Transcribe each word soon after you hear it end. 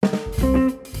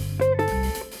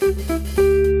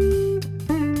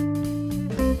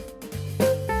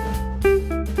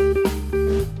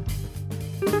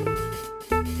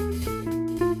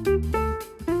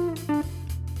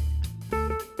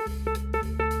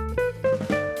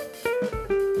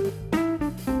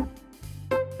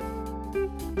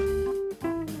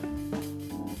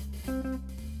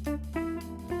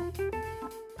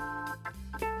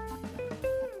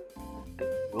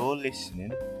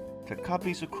listening to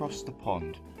Cubbies Across the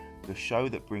Pond, the show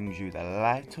that brings you the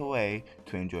lighter way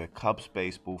to enjoy Cubs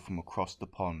baseball from across the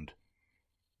pond.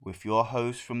 With your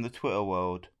hosts from the Twitter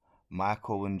world,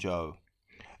 Michael and Joe.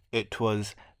 It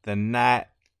was the night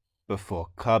before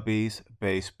Cubbies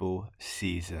baseball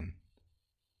season.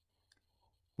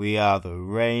 We are the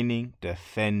reigning,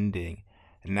 defending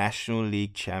National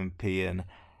League champion,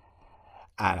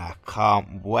 and I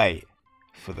can't wait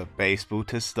for the baseball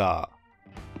to start.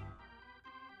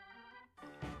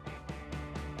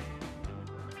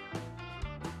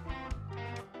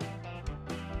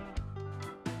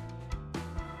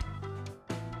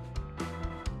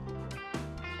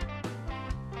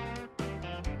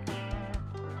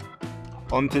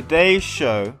 On today's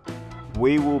show,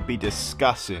 we will be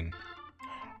discussing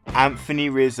Anthony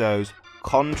Rizzo's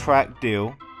contract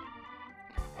deal,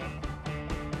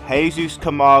 Jesus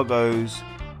Camargo's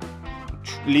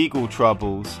legal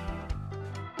troubles,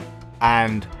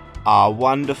 and our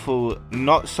wonderful,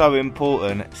 not so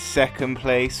important second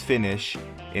place finish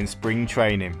in spring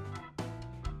training.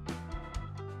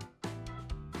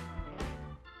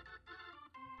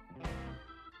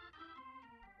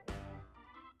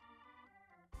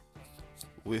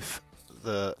 With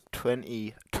the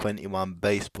 2021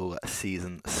 baseball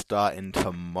season starting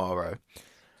tomorrow,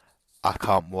 I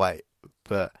can't wait.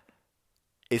 But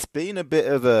it's been a bit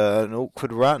of an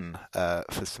awkward run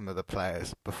for some of the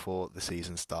players before the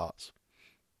season starts.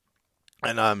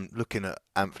 And I'm looking at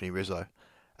Anthony Rizzo.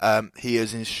 He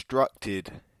has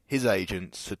instructed his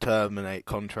agents to terminate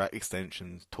contract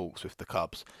extension talks with the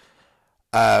Cubs.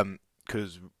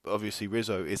 Because obviously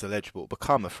Rizzo is eligible to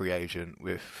become a free agent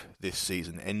with this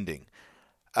season ending.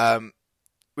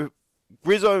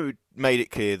 Rizzo made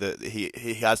it clear that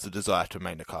he has the desire to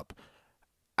remain a Cub.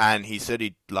 And he said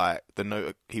he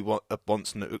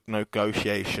wants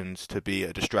negotiations to be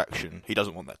a distraction. He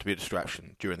doesn't want that to be a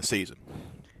distraction during the season.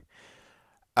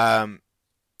 So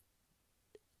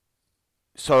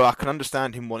I can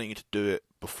understand him wanting to do it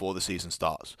before the season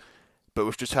starts. But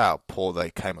with just how poor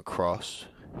they came across,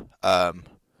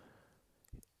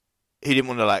 he didn't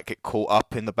want to get caught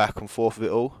up in the back and forth of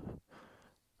it all.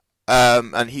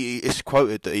 And he is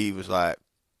quoted that he was like,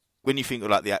 when you think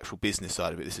of the actual business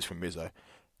side of it, this is from Rizzo,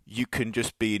 you can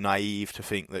just be naive to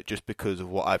think that just because of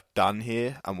what I've done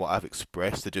here and what I've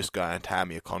expressed, they're just going to hand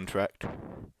me a contract,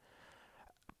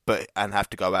 and have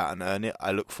to go out and earn it.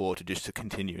 I look forward to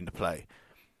continuing to play.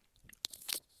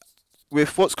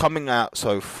 With what's coming out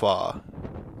so far,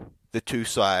 the two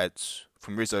sides,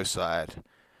 from Rizzo's side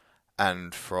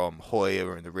and from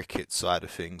Hoyer and the Ricketts side of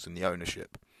things and the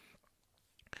ownership,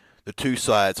 the two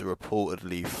sides are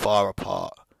reportedly far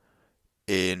apart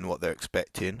in what they're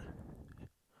expecting.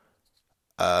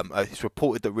 It's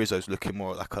reported that Rizzo's looking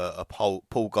more like a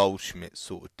Paul Goldschmidt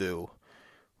sort of deal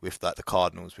with the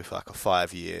Cardinals, with a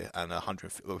 5-year and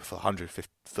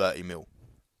 130 mil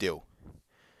deal,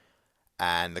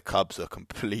 and the Cubs are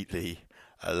completely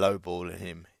lowballing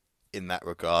him in that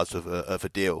regards of a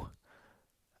deal.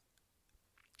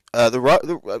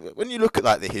 When you look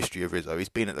at the history of Rizzo, he's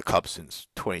been at the Cubs since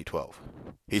 2012.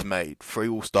 He's made 3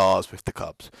 All-Stars with the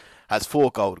Cubs, has 4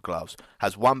 Gold Gloves,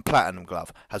 has 1 Platinum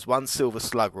Glove, has 1 Silver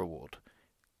Slugger Award.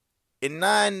 In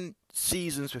 9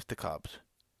 seasons with the Cubs,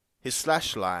 his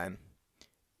slash line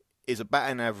is a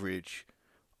batting average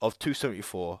of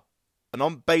 .274, an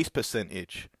on-base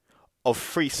percentage of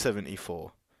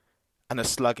 .374, and a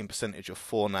slugging percentage of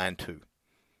 .492,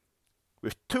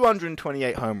 with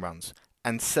 228 home runs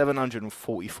and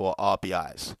 744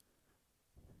 RBIs.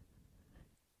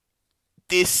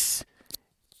 This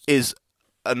is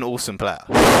an awesome player.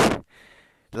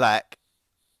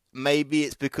 Maybe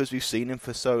it's because we've seen him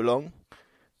for so long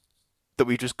that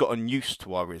we've just gotten used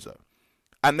to our Rizzo.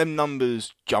 And them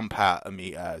numbers jump out at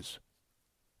me as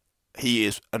he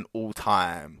is an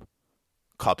all-time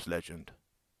Cubs legend.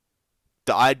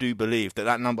 That I do believe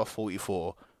that number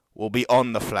 44 will be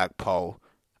on the flagpole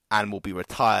and will be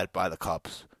retired by the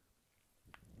Cubs.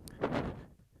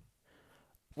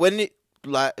 When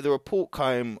the report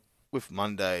came with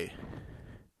Monday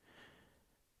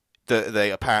that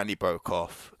they apparently broke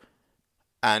off,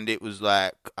 and it was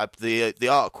the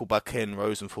article by Ken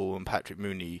Rosenthal and Patrick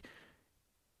Mooney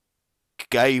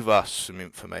gave us some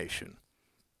information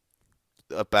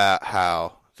about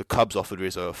how the Cubs offered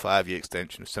Rizzo a 5-year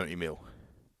extension of 70 mil,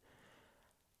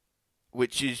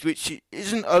 which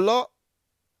isn't a lot.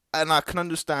 And I can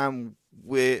understand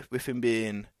with him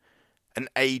being an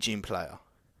aging player.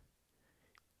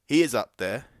 He is up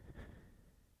there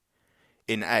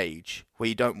in age where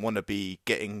you don't want to be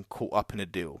getting caught up in a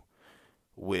deal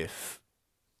with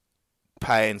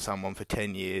paying someone for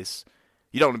 10 years,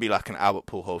 You don't want to be like an Albert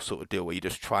Pujols sort of deal where you're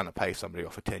just trying to pay somebody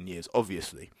off for 10 years,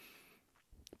 obviously.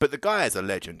 But the guy is a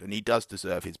legend, and he does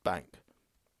deserve his bank.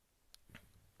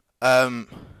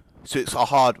 So it's a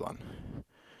hard one.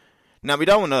 Now, we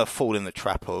don't want to fall in the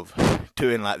trap of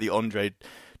doing like the Andre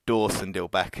Dawson deal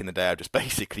back in the day, of just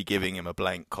basically giving him a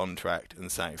blank contract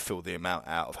and saying fill the amount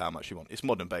out of how much you want. It's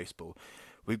modern baseball.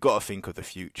 We've got to think of the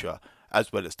future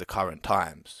as well as the current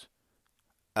times.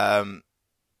 I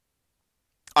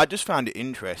just found it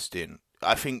interesting.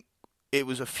 I think it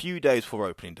was a few days before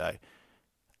opening day,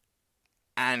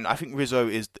 and I think Rizzo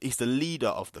he's the leader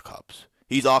of the Cubs.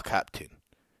 He's our captain.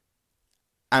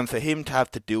 And for him to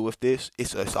have to deal with this,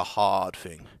 it's a hard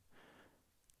thing.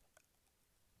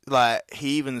 Like,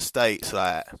 he even states,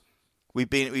 like,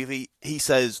 he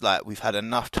says, like, we've had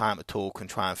enough time to talk and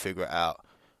try and figure it out.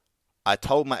 I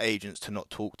told my agents to not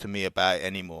talk to me about it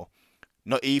anymore.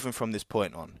 Not even from this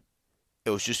point on.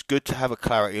 It was just good to have a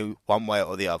clarity one way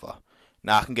or the other.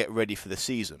 Now I can get ready for the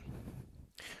season.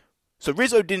 So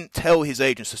Rizzo didn't tell his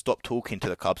agents to stop talking to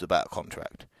the Cubs about a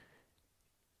contract.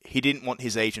 He didn't want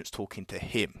his agents talking to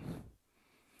him.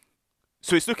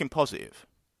 So it's looking positive.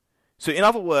 So in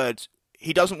other words,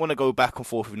 he doesn't want to go back and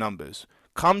forth with numbers.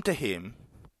 Come to him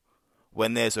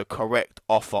when there's a correct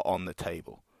offer on the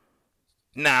table.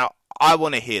 Now, I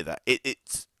want to hear that.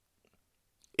 It's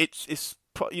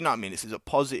you know what I mean? This is a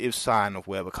positive sign of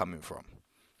where we're coming from.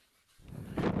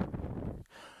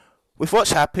 With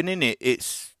what's happening,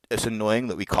 it's annoying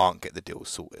that we can't get the deal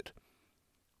sorted.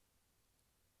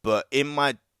 But in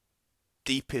my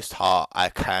deepest heart, I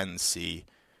can see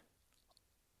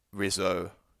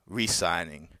Rizzo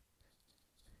re-signing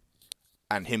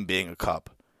and him being a Cub.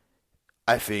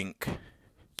 I think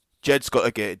Jed's got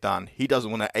to get it done. He doesn't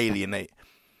want to alienate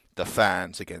the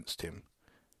fans against him.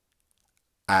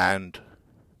 And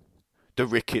the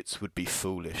Ricketts would be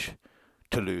foolish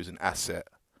to lose an asset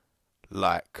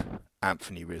like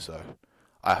Anthony Rizzo.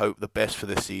 I hope the best for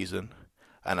the season,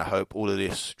 and I hope all of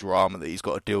this drama that he's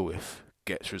got to deal with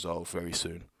gets resolved very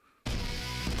soon.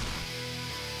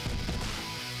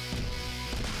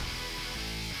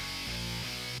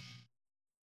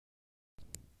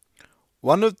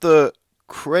 One of the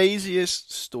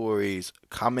craziest stories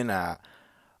coming out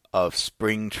of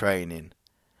spring training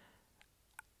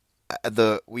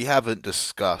that we haven't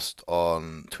discussed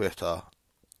on Twitter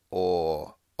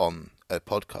or on a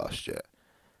podcast yet.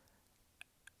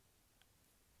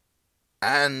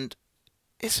 And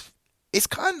it's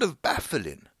kind of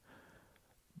baffling.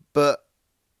 But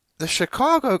the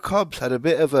Chicago Cubs had a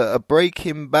bit of a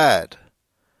Breaking Bad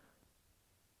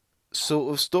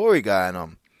sort of story going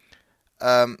on.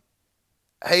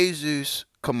 Jesus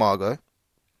Camargo,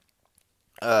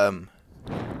 some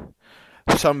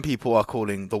people are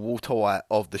calling the Walter White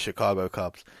of the Chicago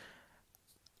Cubs,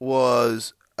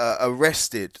 was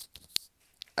arrested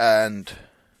and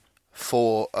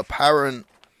for apparent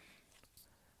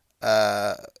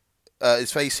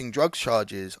is facing drug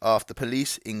charges after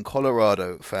police in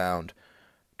Colorado found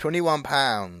 21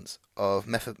 pounds of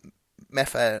meth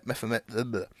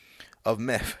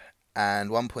and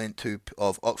 1.2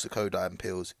 of oxycodone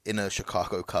pills in a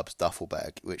Chicago Cubs duffel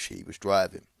bag which he was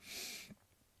driving.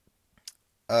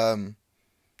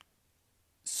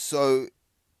 So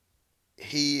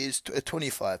he is a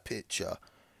 25 pitcher.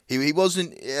 He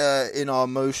wasn't in our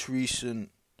most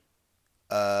recent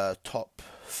top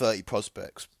 30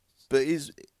 prospects, but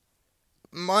his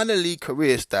minor league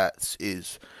career stats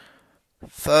is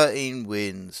 13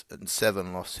 wins and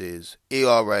 7 losses,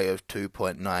 ERA of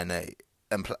 2.98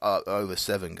 and over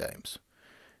 7 games,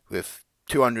 with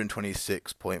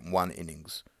 226.1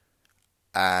 innings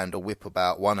and a whip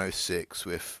about 106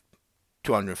 with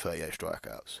 238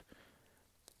 strikeouts.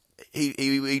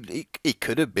 He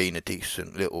could have been a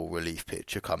decent little relief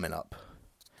pitcher coming up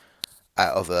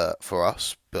out of for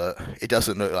us, but it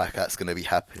doesn't look like that's going to be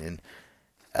happening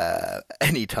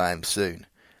anytime soon.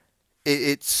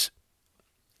 It's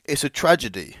a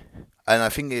tragedy, and I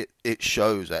think it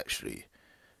shows actually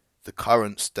the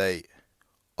current state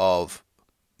of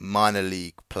minor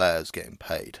league players getting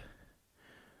paid,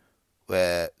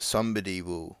 where somebody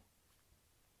will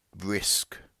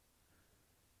risk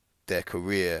their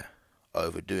career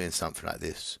over doing something like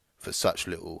this for such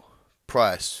little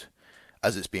price,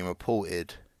 as it's been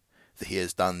reported that he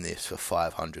has done this for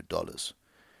 $500.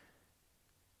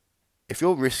 If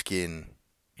you're risking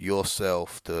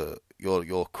yourself,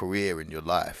 your career and your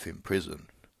life in prison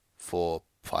for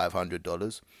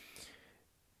 $500,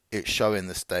 it's showing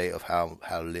the state of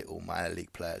how little minor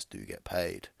league players do get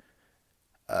paid.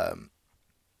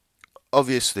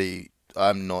 Obviously,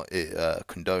 I'm not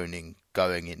condoning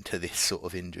going into this sort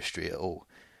of industry at all.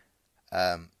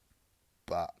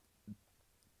 but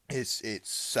it's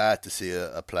sad to see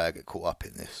a player get caught up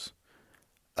in this.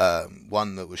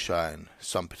 One that was showing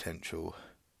some potential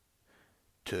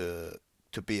to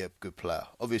be a good player.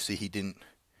 Obviously, he didn't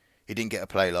get a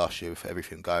play last year with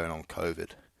everything going on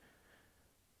COVID.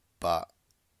 But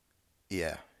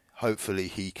yeah, hopefully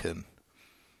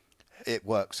it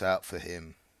works out for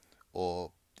him,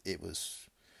 or he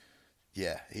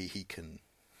can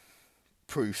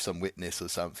prove some witness or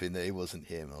something that it wasn't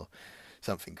him or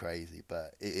something crazy.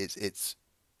 But it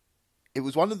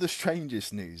was one of the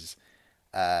strangest news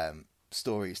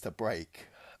stories to break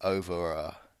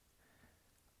over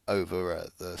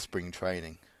the spring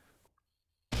training.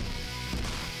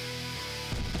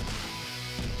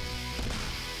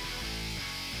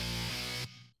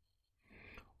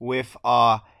 With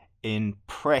our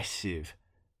impressive,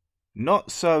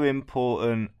 not so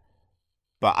important,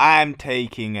 but I'm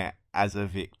taking it as a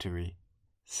victory,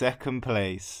 second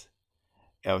place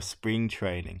of spring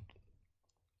training.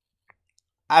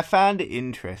 I found it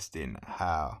interesting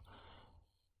how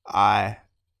I,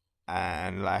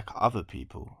 and like other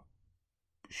people,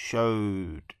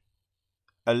 showed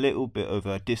a little bit of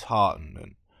a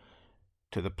disheartenment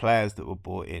to the players that were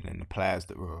brought in and the players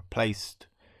that were replaced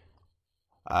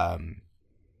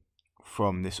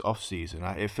from this off-season.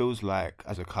 It feels like,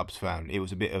 as a Cubs fan, it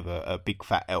was a bit of a big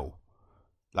fat L.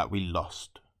 Like, we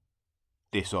lost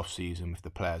this off-season with the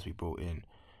players we brought in.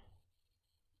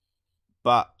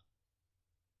 But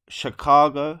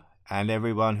Chicago and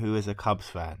everyone who is a Cubs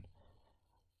fan,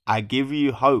 I give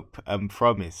you hope and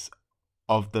promise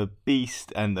of the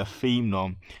beast and the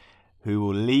phenom who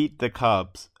will lead the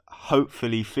Cubs,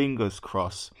 hopefully, fingers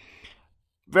crossed,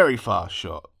 very far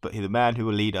shot, but the man who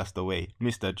will lead us the way,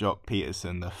 Mr. Jock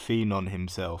Peterson, the phenom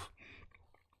himself.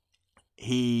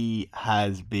 He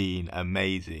has been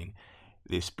amazing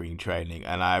this spring training,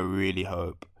 and I really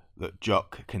hope that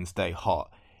Jock can stay hot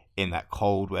in that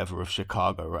cold weather of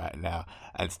Chicago right now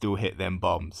and still hit them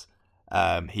bombs.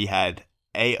 He had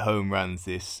 8 home runs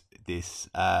this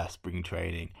spring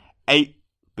training. 8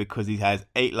 because he has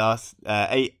 8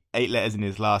 letters in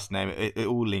his last name. It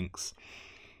all links.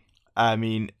 I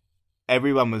mean,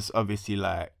 everyone was obviously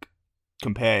like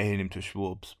comparing him to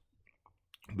Schwartz.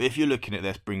 But if you're looking at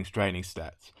their spring training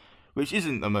stats, which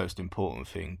isn't the most important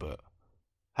thing, but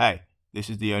hey, this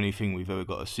is the only thing we've ever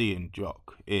got to see in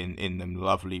Jock in them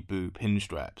lovely blue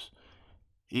pinstripes.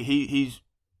 He's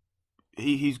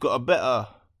got a better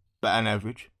batting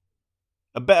average,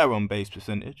 a better on base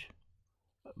percentage,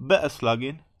 better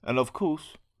slugging, and of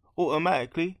course,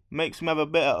 automatically makes him have a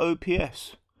better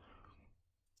OPS.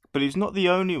 But he's not the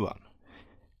only one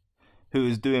who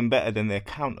is doing better than their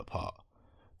counterpart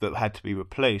that had to be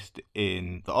replaced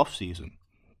in the off-season.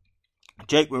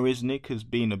 Jake Marisnick has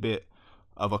been a bit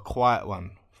of a quiet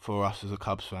one for us as a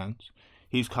Cubs fans.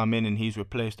 He's come in and he's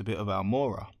replaced a bit of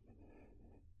Almora.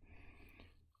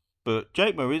 But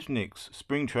Jake Marisnick's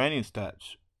spring training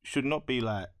stats should not be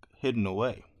like hidden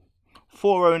away.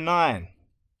 409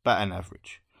 batting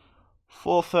average,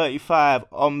 435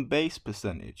 on base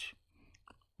percentage,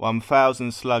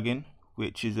 1,000 slugging,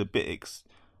 which is a bit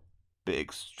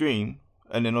extreme,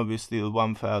 and then obviously the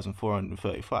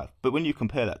 1,435. But when you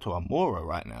compare that to Almora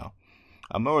right now,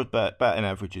 Almora's batting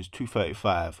average is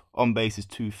 235, on base is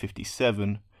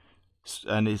 257,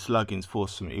 and his slugging's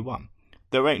 471.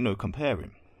 There ain't no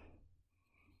comparing.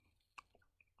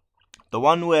 The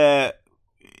one where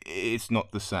it's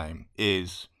not the same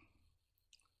is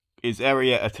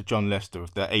Arrieta to John Lester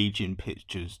of the aging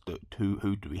pitchers.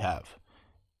 Who do we have?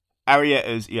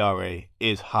 Arrieta's ERA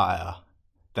is higher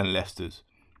than Lester's,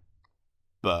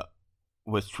 but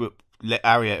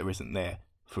Arrieta isn't there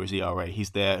for his ERA. He's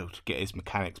there to get his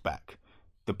mechanics back.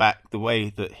 The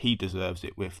way that he deserves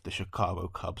it with the Chicago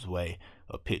Cubs way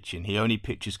of pitching. He only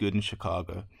pitches good in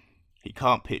Chicago. He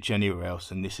can't pitch anywhere else,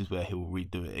 and this is where he will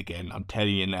redo it again. I'm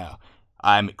telling you now,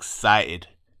 I'm excited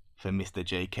for Mr.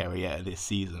 J. Arrieta this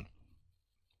season.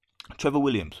 Trevor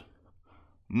Williams.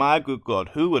 My good God,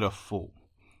 who would have thought?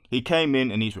 He came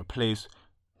in and he's replaced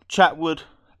Chatwood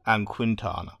and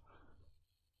Quintana.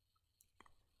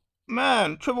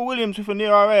 Man, Trevor Williams with an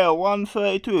ERA of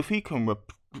 132, if he can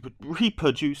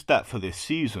reproduce that for this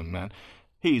season, man,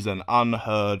 he's an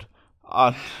unheard,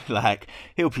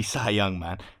 he'll be Cy Young,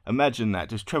 man. Imagine that,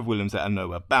 just Trevor Williams out of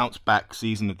nowhere, bounce back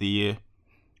season of the year,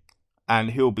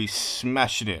 and he'll be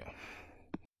smashing it.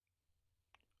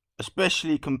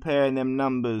 Especially comparing them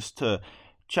numbers to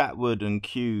Chatwood and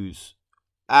Q's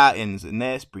outings in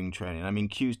their spring training. I mean,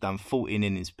 Q's done 14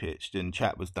 innings pitched and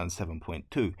Chatwood's done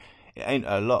 7.2. It ain't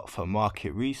a lot for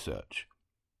market research.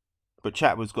 But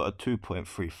Chatwood's got a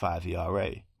 2.35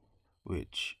 ERA,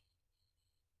 which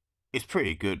it's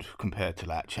pretty good compared to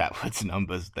like Chatwood's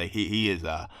numbers. He is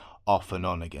off and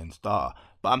on against starter.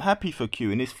 But I'm happy for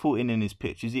Q. In his 14 innings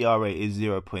pitch, his ERA is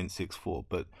 0.64,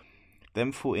 but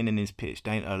them 14 innings pitched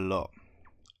ain't a lot.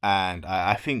 And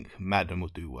I think Madden will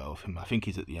do well with him. I think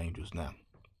he's at the Angels now.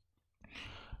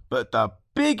 But the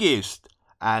biggest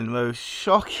and most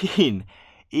shocking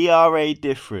ERA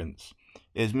difference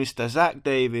is Mr. Zach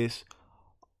Davis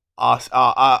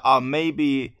are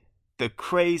maybe the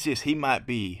craziest he might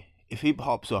be. If he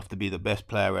pops off to be the best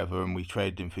player ever and we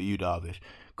traded him for you, Darvish,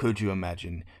 could you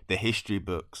imagine the history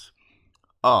books?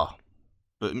 But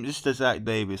Mr. Zach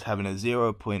Davis having a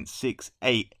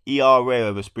 0.68 ERA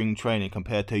over spring training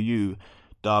compared to you,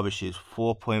 Darvish's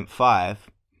 4.5.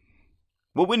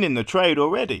 We're winning the trade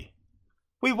already.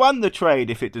 We won the trade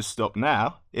if it just stopped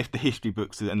now, if the history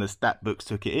books and the stat books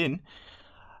took it in.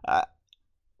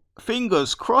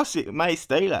 Fingers crossed it may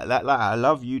stay like that. Like, I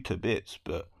love you to bits,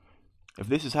 but if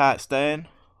this is how it's staying,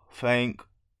 thank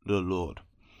the Lord.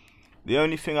 The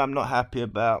only thing I'm not happy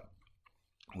about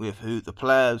with the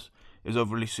players is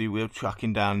obviously we're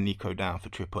trucking down Nico down for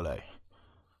AAA.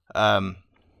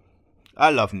 I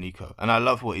love Nico, and I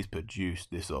love what he's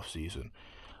produced this off-season.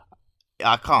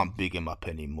 I can't big him up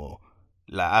anymore.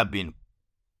 Like, I've been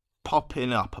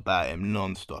popping up about him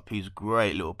non-stop. He's a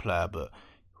great little player, but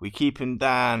we keep him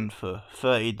down for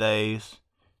 30 days.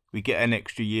 We get an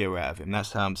extra year out of him.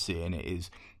 That's how I'm seeing it.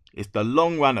 It's the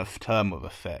long run of term of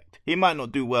effect. He might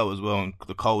not do well as well in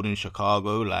the cold in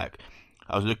Chicago. Like,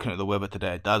 I was looking at the weather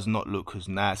today. It does not look as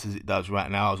nice as it does right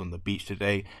now. I was on the beach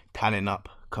today, tanning up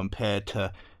compared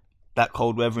to that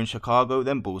cold weather in Chicago.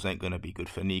 Them balls ain't going to be good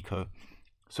for Nico.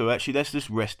 So actually, let's just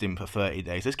rest him for 30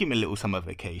 days. Let's give him a little summer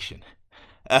vacation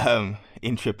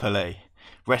in AAA.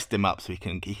 Rest him up so he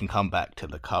can come back to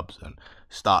the Cubs and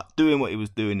start doing what he was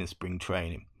doing in spring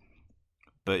training.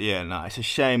 But yeah, no, it's a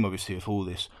shame, obviously, with all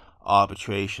this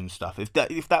arbitration stuff. If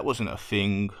that wasn't a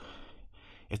thing,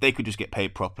 if they could just get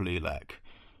paid properly, like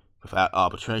without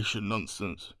arbitration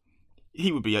nonsense,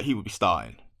 he would be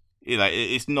starting.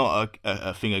 It's not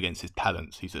a thing against his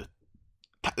talents. He's a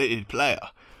talented player.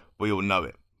 We all know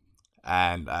it,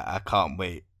 and I can't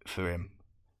wait for him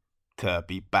to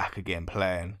be back again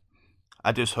playing.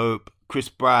 I just hope Chris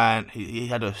Bryant. He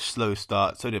had a slow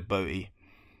start. So did Boaty.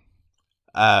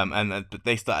 But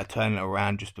they started turning it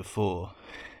around just before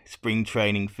spring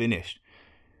training finished,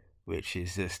 which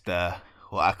is just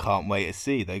what I can't wait to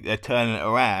see. They're turning it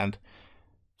around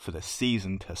for the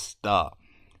season to start,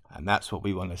 and that's what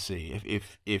we want to see.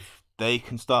 If they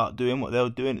can start doing what they were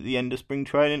doing at the end of spring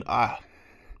training,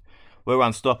 we're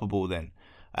unstoppable then,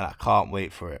 and I can't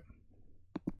wait for it.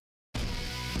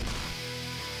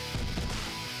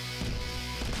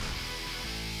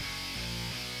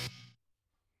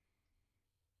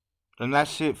 And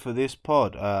that's it for this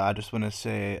pod. I just want to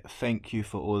say thank you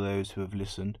for all those who have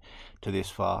listened to this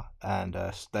far and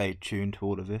stayed tuned to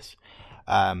all of this.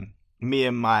 Me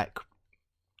and Mike,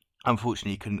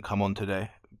 unfortunately, couldn't come on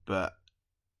today, but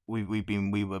we've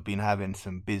been having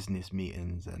some business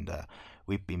meetings and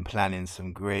we've been planning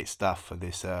some great stuff for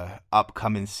this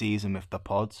upcoming season with the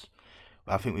pods.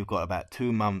 I think we've got about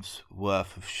 2 months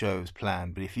worth of shows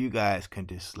planned, but if you guys can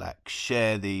just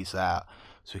share these out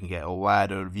so we can get a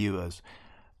wider viewers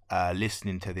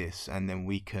listening to this, and then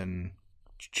we can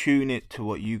tune it to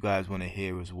what you guys want to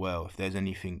hear as well. If there's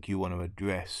anything you want to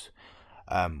address,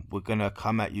 we're going to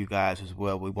come at you guys as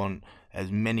well. We want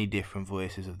as many different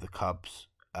voices of the Cubs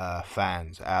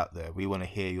fans out there. We want to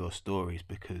hear your stories,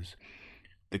 because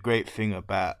the great thing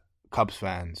about Cubs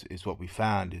fans is what we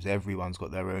found is everyone's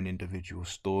got their own individual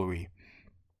story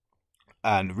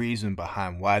and reason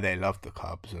behind why they love the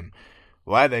Cubs and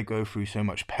why they go through so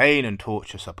much pain and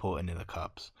torture supporting the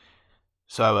Cubs.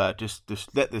 So just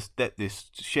let this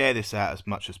share this out as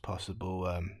much as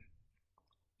possible.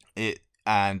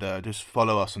 Just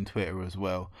follow us on Twitter as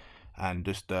well, and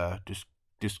just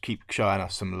keep showing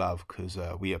us some love, because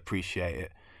we appreciate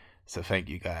it. So thank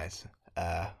you guys,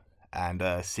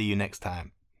 and see you next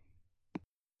time.